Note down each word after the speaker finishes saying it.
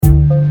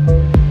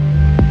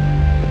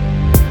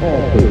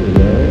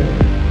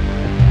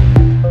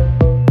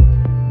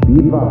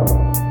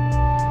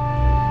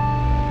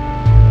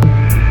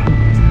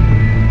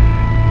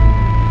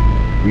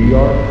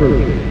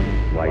Approaching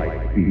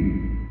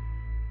Lightspeed.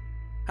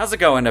 How's it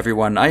going,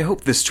 everyone? I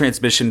hope this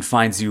transmission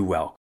finds you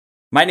well.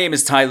 My name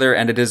is Tyler,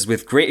 and it is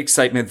with great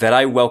excitement that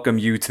I welcome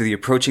you to the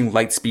Approaching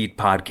Lightspeed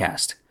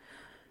podcast.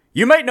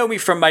 You might know me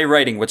from my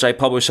writing, which I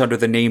publish under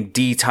the name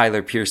D.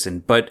 Tyler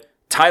Pierson, but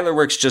Tyler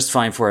works just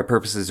fine for our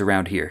purposes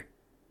around here.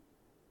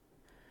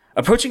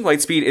 Approaching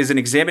Lightspeed is an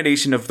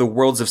examination of the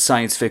worlds of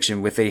science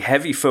fiction with a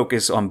heavy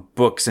focus on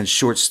books and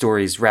short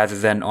stories rather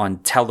than on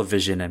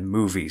television and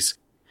movies.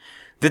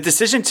 The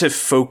decision to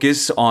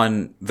focus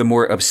on the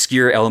more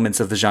obscure elements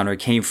of the genre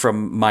came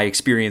from my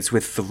experience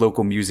with the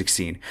local music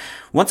scene.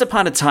 Once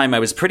upon a time, I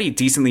was pretty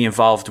decently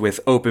involved with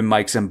open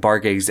mics and bar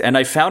gigs, and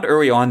I found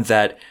early on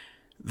that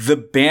the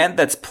band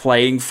that's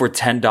playing for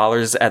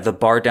 $10 at the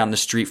bar down the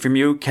street from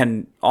you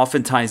can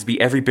oftentimes be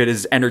every bit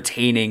as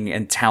entertaining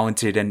and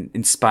talented and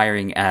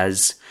inspiring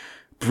as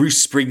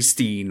Bruce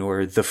Springsteen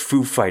or the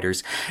Foo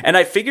Fighters. And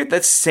I figured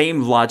that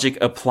same logic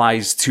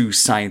applies to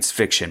science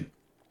fiction.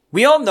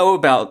 We all know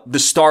about the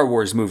Star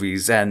Wars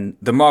movies and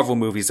the Marvel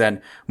movies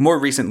and more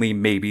recently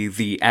maybe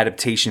the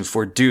adaptation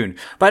for Dune.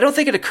 But I don't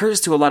think it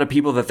occurs to a lot of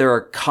people that there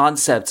are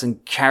concepts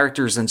and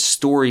characters and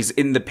stories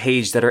in the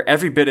page that are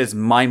every bit as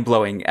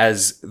mind-blowing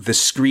as the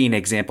screen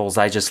examples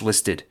I just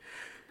listed.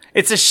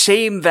 It's a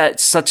shame that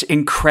such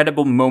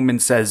incredible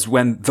moments as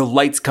when the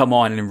lights come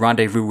on in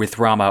Rendezvous with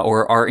Rama,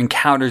 or our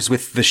encounters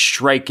with the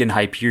Shrike in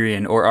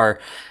Hyperion, or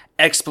our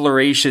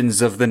explorations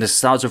of the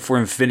Nostalgia for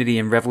Infinity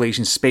and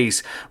Revelation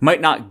Space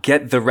might not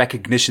get the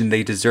recognition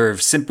they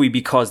deserve simply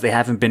because they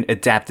haven't been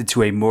adapted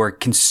to a more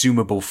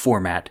consumable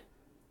format.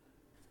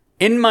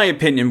 In my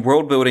opinion,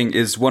 world building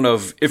is one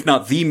of, if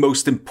not the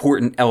most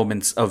important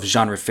elements of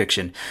genre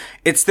fiction.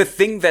 It's the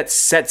thing that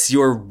sets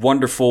your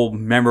wonderful,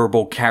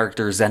 memorable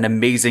characters and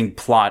amazing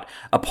plot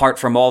apart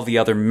from all the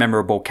other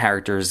memorable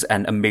characters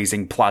and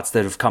amazing plots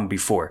that have come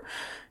before.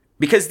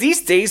 Because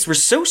these days we're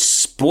so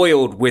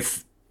spoiled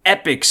with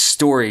epic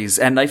stories,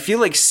 and I feel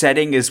like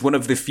setting is one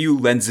of the few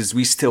lenses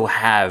we still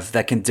have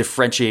that can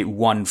differentiate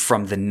one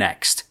from the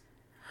next.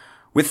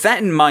 With that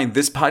in mind,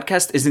 this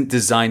podcast isn't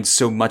designed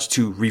so much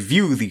to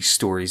review these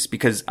stories,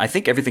 because I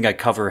think everything I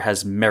cover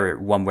has merit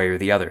one way or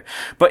the other,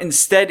 but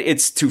instead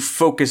it's to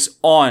focus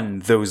on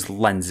those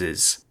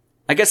lenses.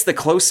 I guess the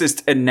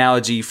closest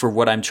analogy for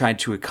what I'm trying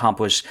to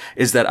accomplish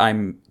is that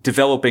I'm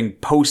developing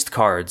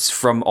postcards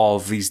from all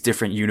of these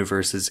different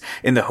universes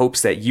in the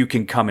hopes that you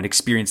can come and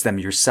experience them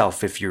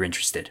yourself if you're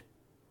interested.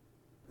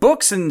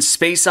 Books and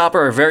space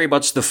opera are very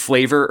much the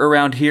flavor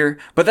around here,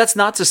 but that's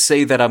not to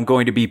say that I'm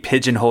going to be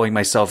pigeonholing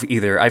myself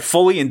either. I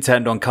fully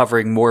intend on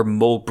covering more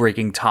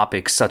mold-breaking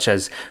topics such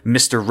as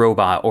Mr.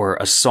 Robot or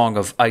A Song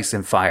of Ice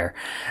and Fire.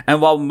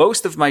 And while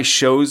most of my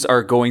shows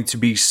are going to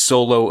be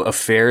solo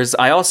affairs,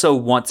 I also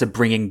want to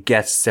bring in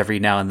guests every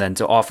now and then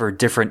to offer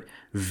different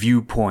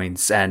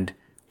viewpoints and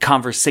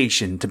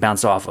conversation to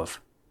bounce off of.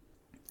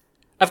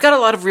 I've got a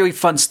lot of really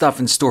fun stuff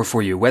in store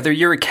for you, whether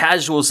you're a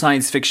casual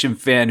science fiction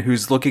fan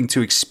who's looking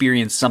to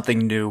experience something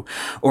new,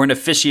 or an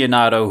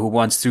aficionado who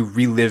wants to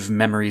relive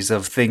memories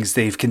of things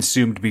they've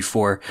consumed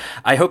before.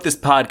 I hope this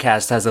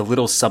podcast has a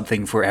little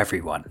something for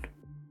everyone.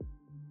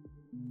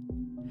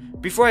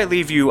 Before I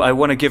leave you, I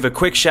want to give a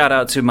quick shout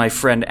out to my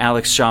friend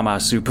Alex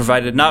Shamas, who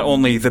provided not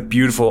only the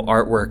beautiful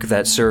artwork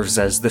that serves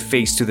as the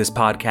face to this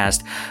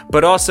podcast,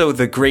 but also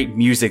the great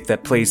music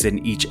that plays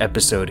in each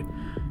episode.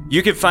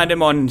 You can find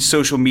him on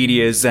social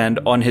medias and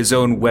on his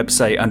own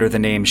website under the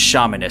name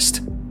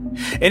Shamanist.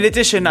 In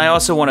addition, I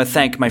also want to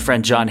thank my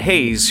friend John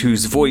Hayes,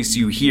 whose voice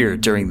you hear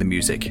during the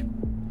music.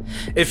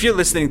 If you're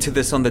listening to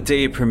this on the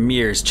day it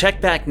premieres,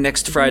 check back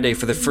next Friday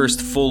for the first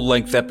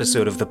full-length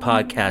episode of the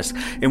podcast,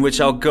 in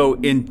which I'll go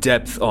in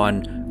depth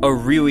on a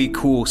really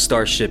cool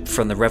starship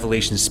from the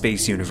Revelation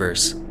Space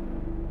universe.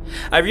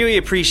 I really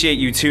appreciate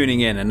you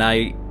tuning in, and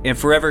I am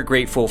forever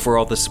grateful for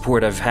all the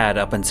support I've had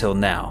up until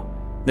now.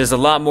 There's a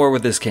lot more where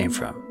this came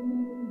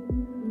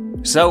from.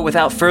 So,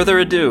 without further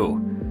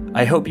ado,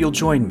 I hope you'll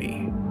join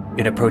me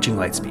in Approaching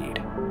Lightspeed.